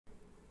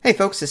Hey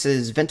folks, this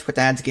is Vint with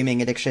Dad's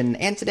Gaming Addiction,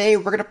 and today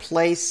we're going to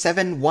play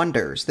Seven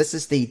Wonders. This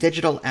is the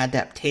digital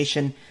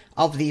adaptation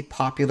of the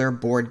popular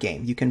board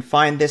game. You can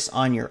find this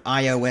on your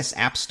iOS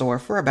App Store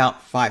for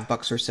about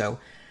 $5 or so.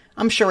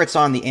 I'm sure it's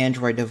on the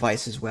Android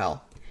device as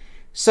well.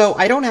 So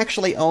I don't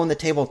actually own the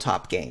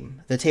tabletop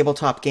game. The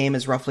tabletop game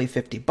is roughly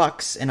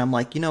 $50, and I'm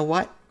like, you know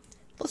what?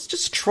 Let's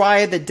just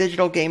try the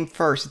digital game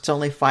first. It's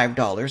only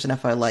 $5, and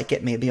if I like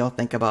it, maybe I'll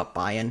think about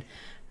buying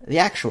the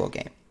actual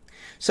game.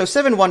 So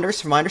Seven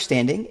Wonders, from my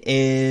understanding,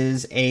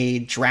 is a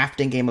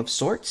drafting game of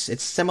sorts.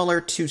 It's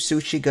similar to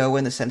Sushi Go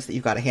in the sense that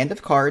you've got a hand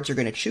of cards, you're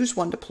going to choose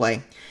one to play,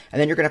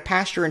 and then you're going to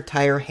pass your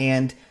entire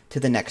hand to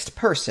the next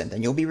person.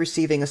 Then you'll be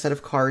receiving a set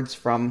of cards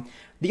from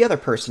the other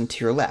person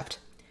to your left.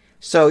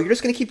 So you're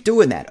just going to keep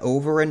doing that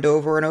over and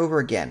over and over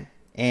again.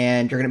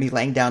 And you're going to be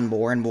laying down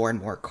more and more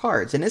and more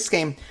cards. In this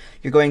game,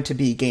 you're going to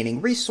be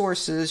gaining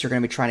resources, you're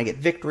going to be trying to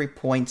get victory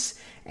points,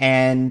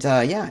 and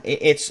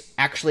it's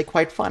actually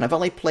quite fun. I've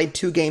only played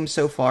 2 games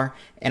so far,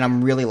 and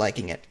I'm really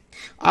liking it.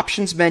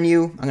 Options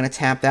menu, I'm going to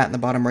tap that in the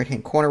bottom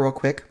right-hand corner real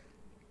quick.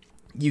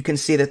 You can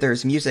see that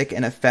there's music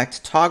and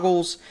effect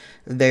toggles,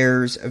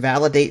 there's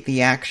validate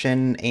the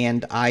action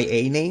and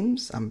IA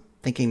names. I'm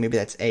thinking maybe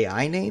that's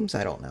AI names,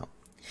 I don't know.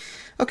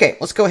 Okay,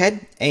 let's go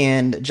ahead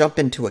and jump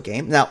into a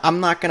game. Now, I'm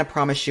not going to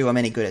promise you I'm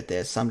any good at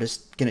this. I'm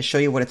just going to show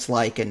you what it's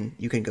like, and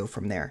you can go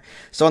from there.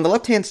 So on the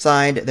left-hand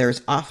side,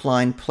 there's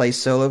offline play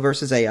solo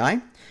versus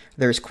AI.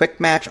 There's quick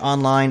match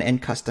online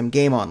and custom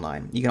game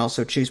online. You can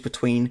also choose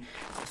between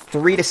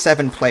 3 to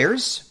 7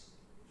 players.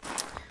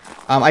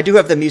 I do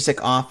have the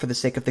music off for the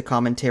sake of the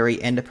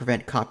commentary and to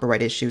prevent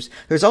copyright issues.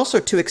 There's also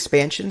 2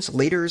 expansions,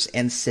 leaders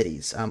and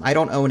cities. I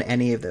don't own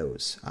any of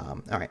those.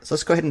 All right, so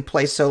let's go ahead and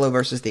play solo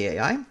versus the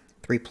AI.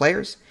 3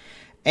 players,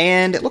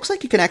 and it looks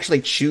like you can actually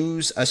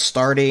choose a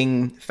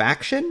starting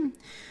faction,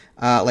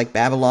 like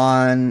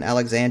Babylon,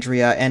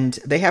 Alexandria, and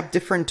they have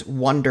different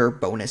wonder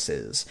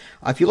bonuses.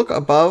 If you look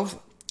above,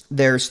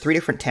 there's 3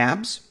 different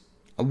tabs.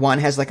 One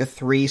has like a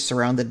 3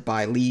 surrounded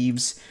by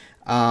leaves,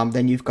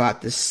 then you've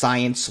got this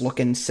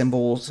science-looking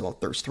symbols, well,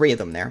 there's 3 of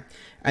them there,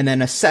 and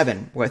then a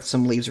 7 with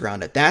some leaves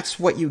around it. That's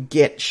what you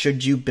get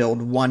should you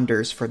build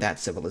wonders for that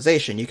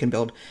civilization. You can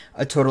build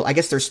a total, I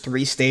guess there's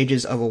 3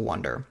 stages of a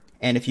wonder.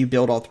 And if you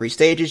build all 3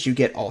 stages, you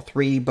get all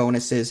 3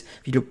 bonuses.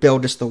 If you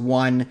build just the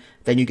 1,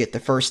 then you get the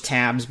first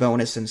tabs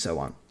bonus and so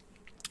on.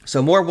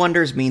 So more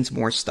wonders means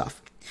more stuff.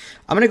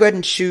 I'm going to go ahead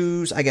and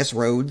choose, I guess,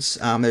 roads.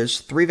 There's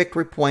 3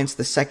 victory points.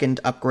 The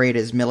second upgrade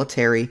is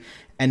military.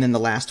 And then the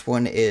last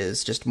one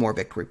is just more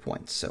victory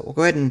points. So we'll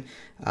go ahead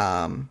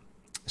and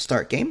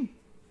start game.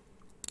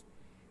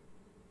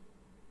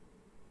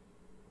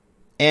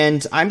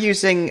 And I'm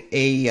using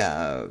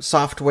a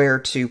software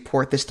to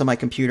port this to my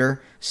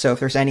computer, so if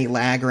there's any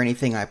lag or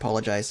anything, I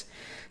apologize.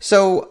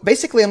 So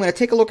basically, I'm going to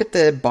take a look at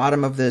the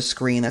bottom of the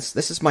screen.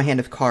 This is my hand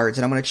of cards,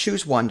 and I'm going to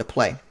choose one to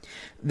play.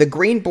 The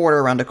green border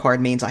around a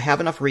card means I have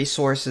enough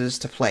resources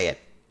to play it,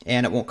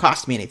 and it won't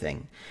cost me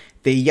anything.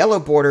 The yellow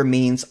border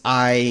means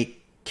I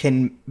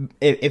can,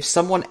 if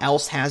someone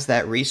else has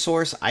that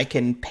resource, I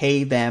can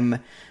pay them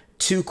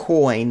 2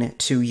 coin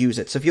to use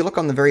it. So if you look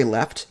on the very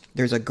left,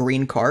 there's a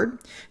green card.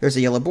 There's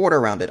a yellow border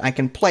around it. I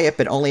can play it,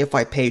 but only if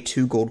I pay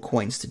 2 gold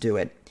coins to do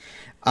it.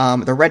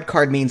 The red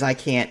card means I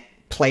can't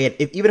play it,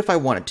 even if I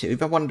wanted to.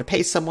 If I wanted to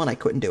pay someone, I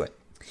couldn't do it.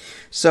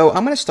 So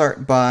I'm going to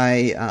start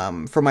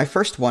by, for my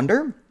first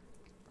wonder,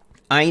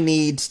 I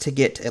need to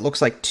get, it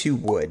looks like 2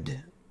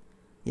 wood.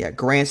 Yeah,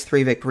 grants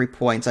 3 victory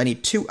points. I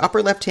need 2.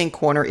 Upper left-hand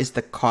corner is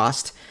the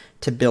cost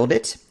to build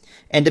it.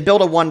 And to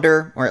build a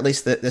wonder, or at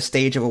least the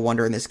stage of a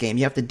wonder in this game,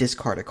 you have to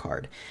discard a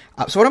card.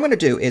 So what I'm going to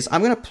do is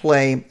I'm going to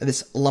play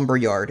this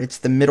lumberyard. It's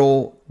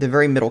the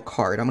very middle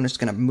card. I'm just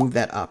going to move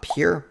that up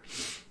here.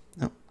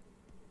 Oh.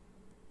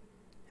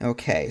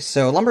 Okay,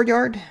 so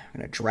lumberyard. I'm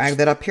going to drag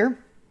that up here.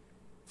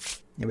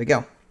 Here we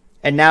go.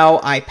 And now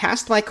I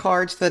passed my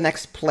cards to the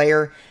next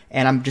player,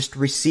 and I'm just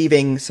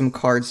receiving some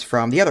cards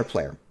from the other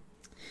player.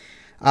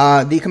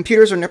 The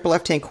computers are in the upper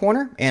left-hand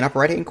corner and upper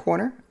right-hand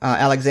corner.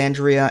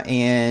 Alexandria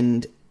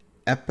and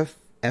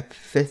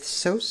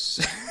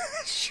Ephesus?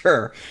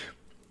 Sure.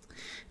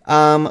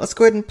 Let's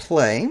go ahead and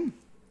play.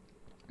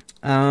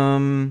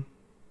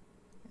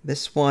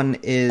 This one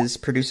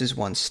produces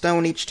 1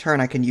 stone each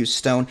turn. I can use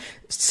stone.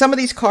 Some of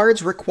these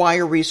cards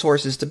require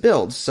resources to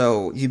build,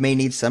 so you may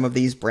need some of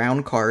these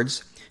brown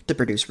cards to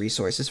produce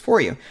resources for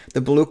you.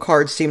 The blue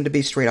cards seem to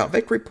be straight out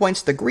victory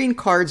points. The green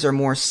cards are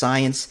more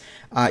science.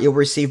 You'll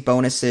receive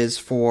bonuses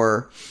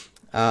for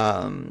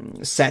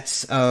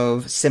sets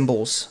of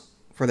symbols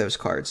for those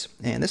cards.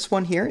 And this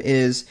one here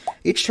is,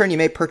 each turn you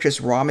may purchase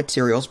raw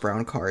materials,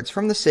 brown cards,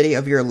 from the city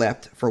of your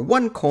left for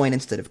 1 coin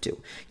instead of 2. You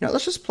know,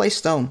 let's just play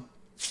stone.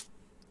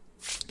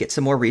 Get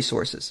some more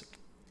resources.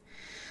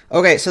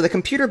 Okay, so the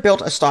computer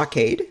built a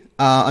stockade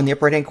on the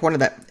upper right-hand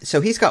corner.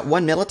 So he's got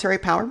 1 military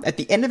power. At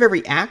the end of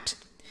every act,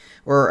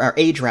 or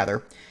age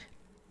rather,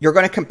 you're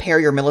going to compare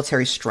your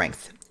military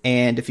strength.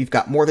 And if you've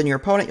got more than your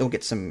opponent, you'll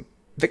get some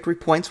victory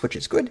points, which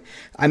is good.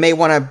 I may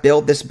want to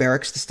build this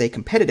barracks to stay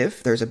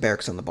competitive. There's a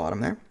barracks on the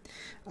bottom there.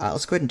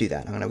 Let's go ahead and do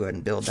that. I'm going to go ahead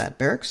and build that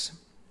barracks.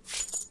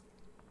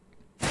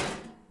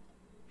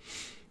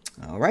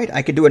 All right,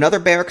 I could do another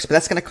barracks, but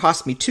that's going to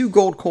cost me 2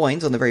 gold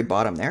coins on the very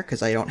bottom there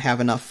because I don't have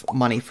enough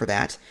money for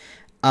that.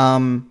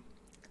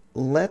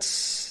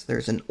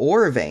 There's an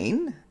ore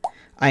vein.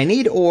 I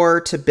need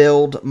ore to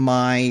build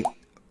my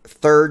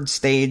third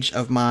stage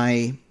of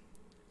my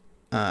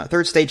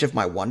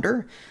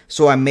wonder,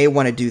 so I may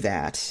want to do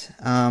that.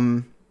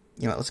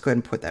 You know, let's go ahead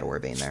and put that ore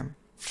vein there.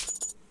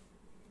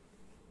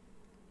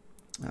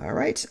 All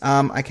right.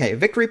 Okay,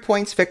 victory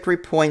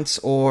points,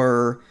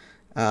 or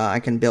I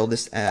can build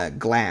this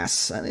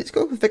glass. Let's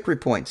go with victory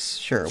points.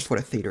 Sure, I'll put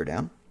a theater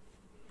down.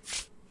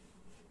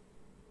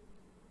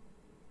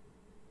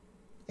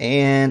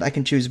 And I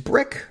can choose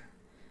brick.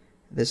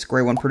 This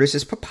gray one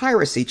produces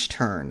papyrus each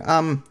turn.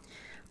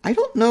 I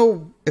don't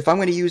know if I'm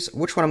going to use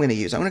which one I'm going to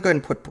use. I'm going to go ahead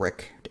and put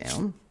brick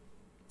down.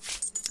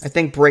 I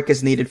think brick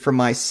is needed for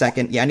my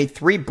second. Yeah, I need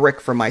 3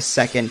 brick for my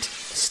second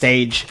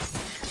stage.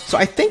 So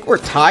I think we're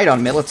tied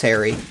on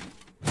military.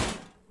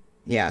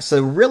 Yeah,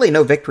 so really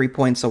no victory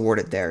points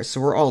awarded there.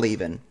 So we're all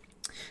even.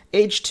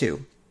 Age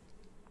 2.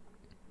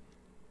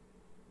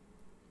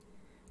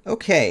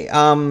 Okay,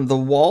 the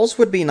walls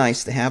would be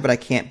nice to have, but I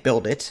can't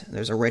build it.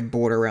 There's a red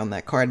border around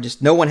that card.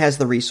 Just no one has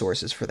the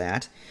resources for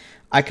that.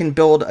 I can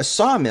build a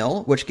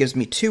sawmill, which gives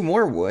me 2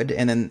 more wood,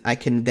 and then I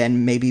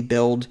can maybe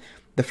build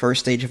the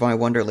first stage of my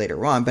wonder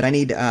later on. But I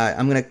need,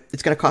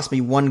 it's gonna cost me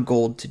 1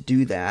 gold to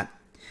do that.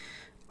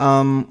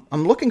 I'm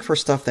looking for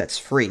stuff that's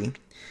free.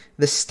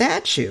 The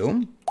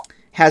statue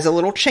has a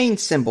little chain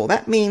symbol.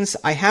 That means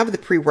I have the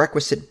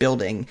prerequisite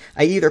building.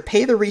 I either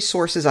pay the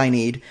resources I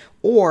need,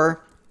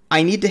 or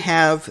I need to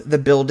have the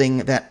building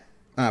that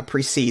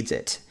precedes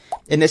it.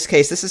 In this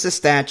case, this is a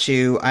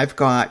statue. I've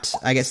got,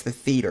 I guess, the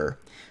theater.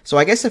 So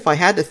I guess if I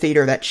had the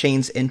theater, that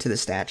chains into the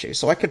statue.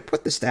 So I could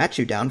put the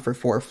statue down for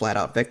 4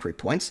 flat-out victory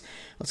points.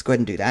 Let's go ahead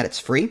and do that. It's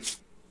free.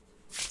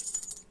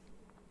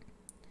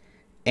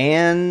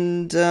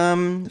 And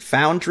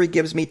Foundry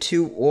gives me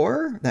 2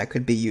 ore. That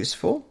could be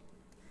useful.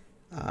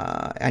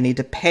 I need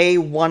to pay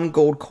 1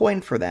 gold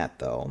coin for that,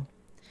 though.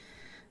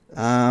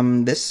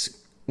 This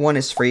one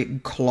is free.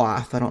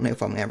 Cloth. I don't know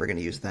if I'm ever going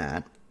to use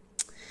that.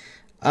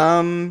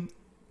 You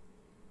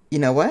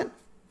know what?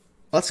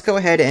 Let's go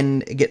ahead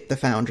and get the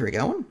foundry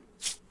going.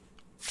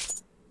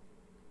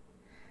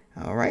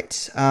 All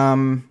right.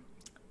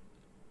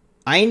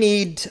 I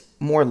need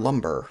more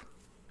lumber.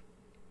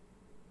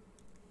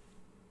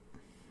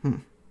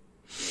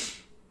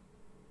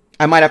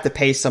 I might have to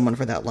pay someone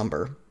for that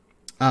lumber.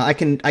 I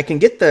can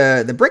get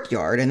the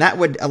brickyard, and that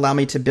would allow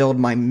me to build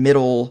my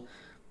middle.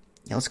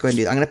 Yeah, let's go ahead and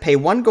do that. I'm going to pay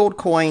 1 gold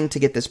coin to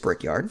get this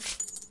brickyard.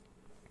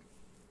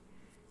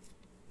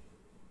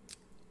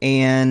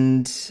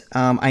 And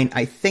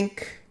I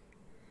think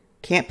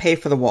can't pay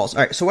for the walls.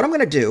 All right, so what I'm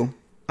going to do...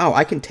 Oh,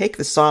 I can take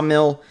the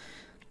sawmill...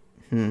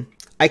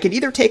 I could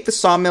either take the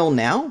sawmill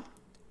now,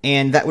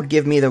 and that would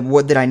give me the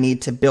wood that I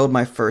need to build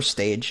my first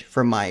stage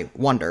for my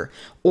wonder.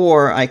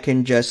 Or I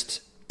can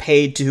just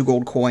pay 2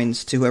 gold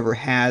coins to whoever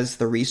has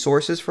the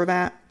resources for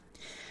that.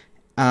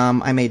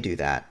 I may do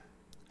that.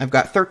 I've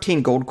got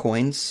 13 gold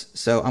coins,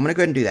 so I'm going to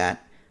go ahead and do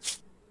that.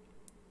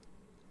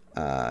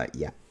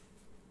 Yeah.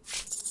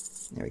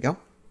 There we go.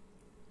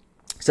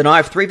 So now I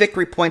have 3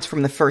 victory points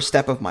from the first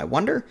step of my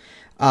wonder.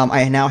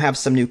 I now have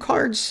some new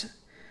cards.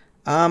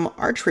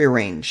 Archery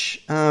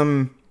range.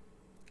 I've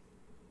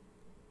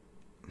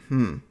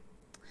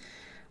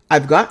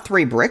got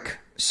 3 brick,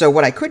 so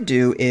what I could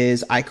do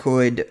is I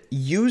could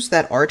use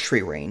that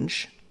archery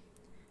range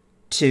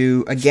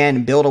to,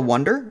 again, build a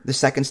wonder, the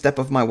second step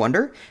of my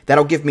wonder.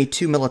 That'll give me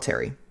 2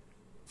 military.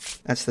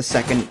 That's the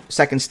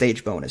second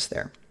stage bonus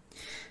there.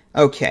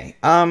 Okay,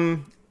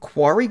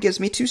 quarry gives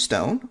me 2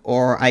 stone,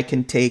 or I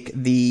can take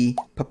the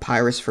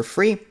papyrus for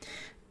free.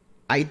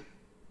 I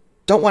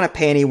don't want to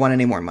pay anyone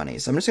any more money,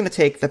 so I'm just going to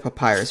take the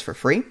papyrus for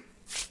free.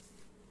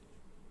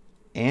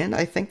 And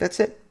I think that's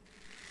it.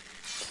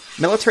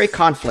 Military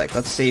conflict.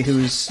 Let's see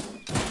who's...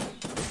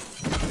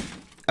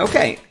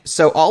 Okay,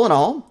 so all in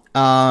all,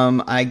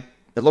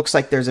 it looks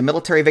like there's a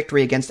military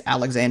victory against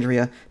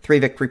Alexandria. 3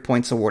 victory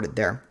points awarded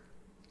there.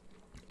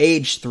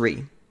 Age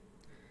 3.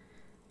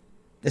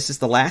 This is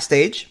the last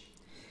age.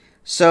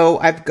 So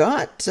I've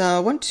got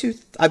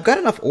I've got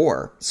enough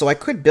ore, so I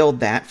could build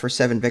that for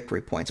 7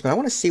 victory points. But I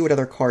want to see what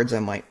other cards I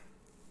might.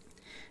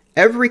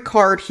 Every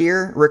card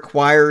here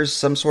requires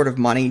some sort of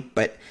money,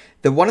 but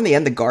the one in the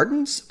end, the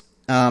gardens,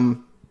 I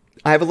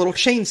have a little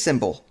chain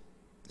symbol,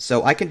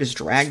 so I can just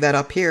drag that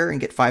up here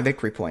and get 5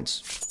 victory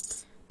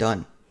points.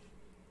 Done.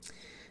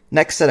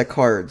 Next set of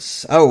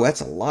cards. Oh,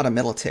 that's a lot of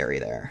military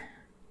there.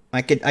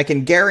 I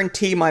can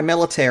guarantee my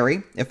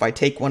military if I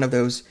take one of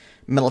those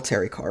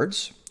military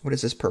cards. What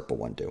does this purple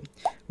one do?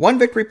 1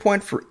 victory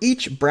point for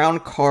each brown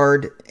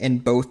card in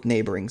both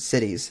neighboring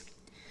cities.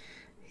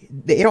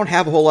 They don't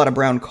have a whole lot of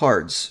brown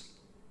cards,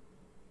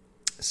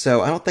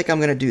 so I don't think I'm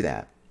going to do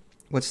that.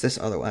 What's this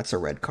other one? That's a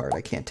red card.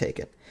 I can't take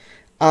it.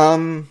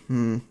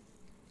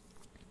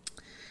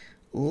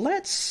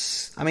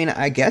 Let's... I mean,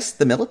 I guess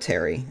the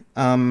military.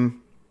 I'll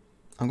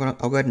I'll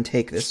go ahead and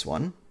take this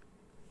one.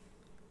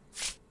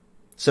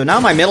 So now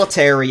my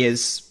military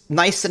is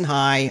nice and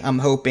high. I'm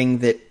hoping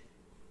that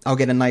I'll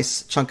get a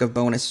nice chunk of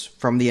bonus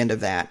from the end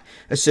of that,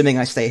 assuming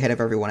I stay ahead of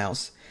everyone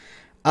else.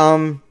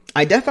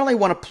 I definitely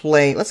want to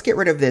play... Let's get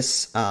rid of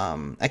this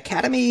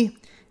Academy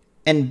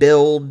and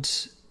build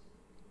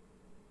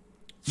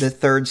the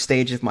third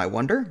stage of my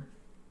wonder.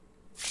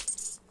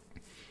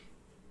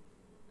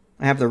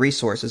 I have the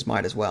resources,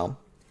 might as well.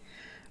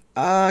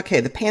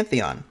 Okay, the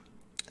Pantheon.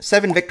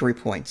 7 victory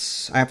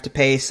points. I have to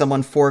pay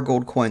someone 4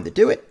 gold coin to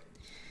do it.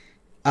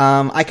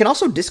 I can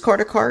also discard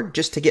a card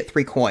just to get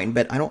 3 coin,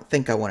 but I don't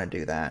think I want to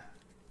do that.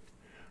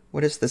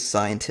 What is the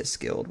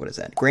Scientist Guild? What is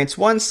that? Grants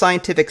 1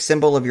 scientific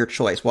symbol of your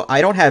choice. Well, I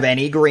don't have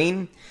any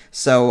green,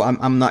 so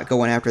I'm not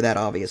going after that,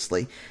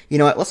 obviously. You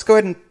know what? Let's go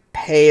ahead and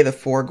pay the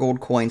 4 gold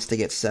coins to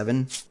get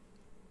 7.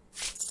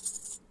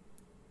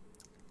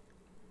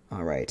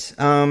 Alright.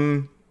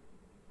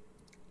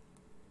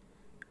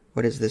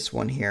 What is this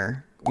one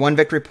here? 1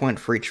 victory point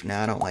for each. No,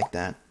 I don't like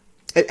that.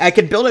 I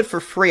could build it for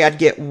free. I'd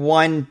get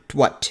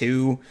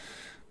 2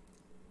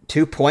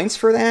 points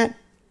for that?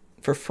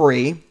 For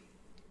free.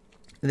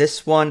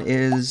 This one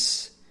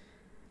is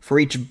for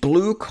each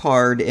blue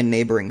card in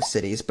neighboring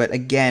cities. But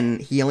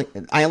again,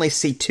 I only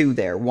see 2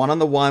 there. 1 on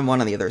the one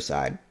on the other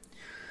side.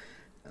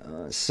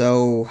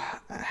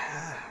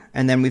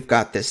 And then we've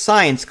got this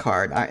science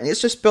card.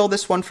 Let's just build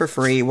this one for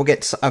free. We'll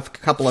get a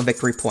couple of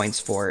victory points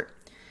for it.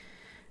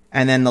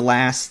 And then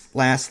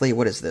lastly,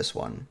 what is this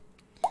one?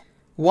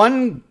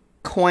 1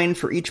 coin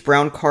for each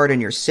brown card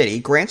in your city.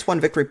 Grants 1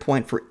 victory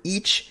point for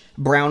each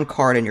brown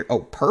card in your... Oh,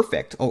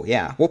 perfect. Oh,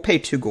 yeah. We'll pay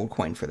 2 gold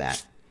coin for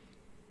that.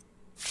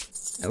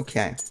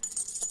 Okay.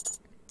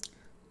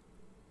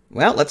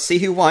 Well, let's see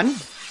who won.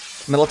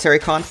 Military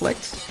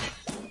conflict.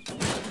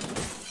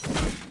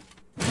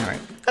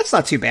 Alright. That's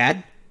not too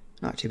bad.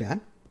 Not too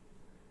bad.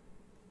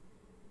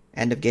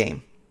 End of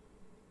game.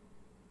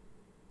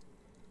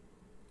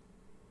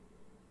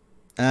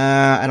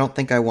 I don't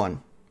think I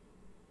won.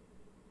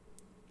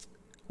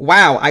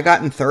 Wow, I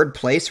got in 3rd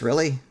place,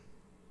 really?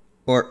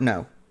 Or,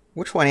 no.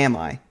 Which one am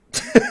I?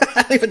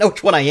 I don't even know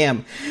which one I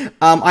am.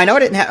 I know I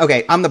didn't have...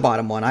 Okay, I'm the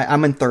bottom one.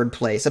 I'm in 3rd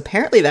place.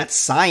 Apparently that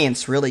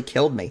science really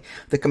killed me.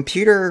 The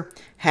computer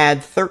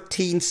had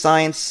 13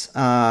 science,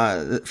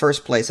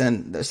 first place,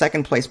 and the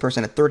 2nd place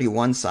person had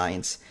 31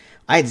 science.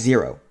 I had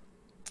 0.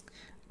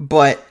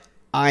 But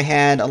I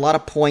had a lot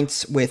of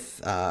points with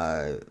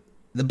the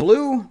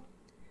blue.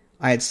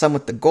 I had some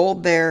with the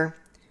gold there.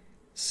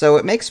 So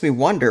it makes me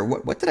wonder,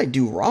 what did I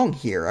do wrong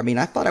here? I mean,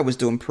 I thought I was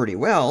doing pretty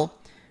well.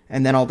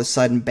 And then all of a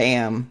sudden,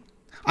 bam.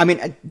 I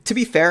mean, to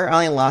be fair,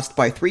 I only lost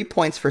by 3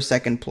 points for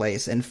 2nd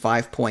place and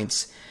 5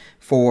 points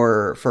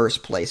for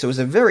 1st place. It was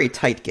a very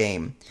tight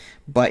game.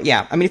 But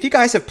yeah, I mean, if you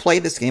guys have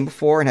played this game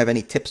before and have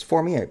any tips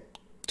for me, I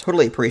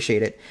totally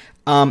appreciate it.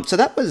 So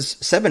that was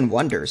 7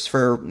 wonders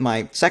for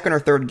my 2nd or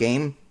 3rd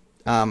game.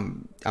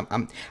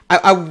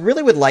 I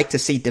really would like to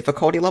see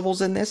difficulty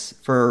levels in this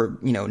for,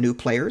 new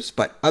players.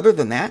 But other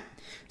than that,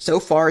 so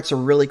far it's a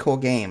really cool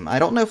game. I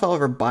don't know if I'll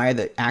ever buy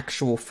the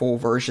actual full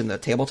version, the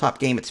tabletop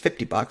game. It's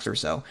 $50 or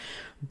so.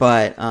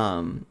 But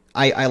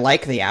I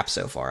like the app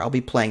so far. I'll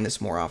be playing this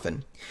more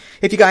often.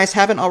 If you guys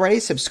haven't already,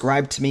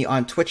 subscribe to me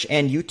on Twitch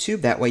and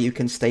YouTube. That way you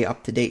can stay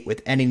up to date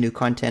with any new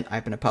content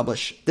I'm going to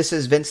publish. This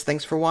is Vince.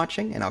 Thanks for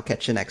watching, and I'll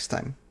catch you next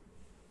time.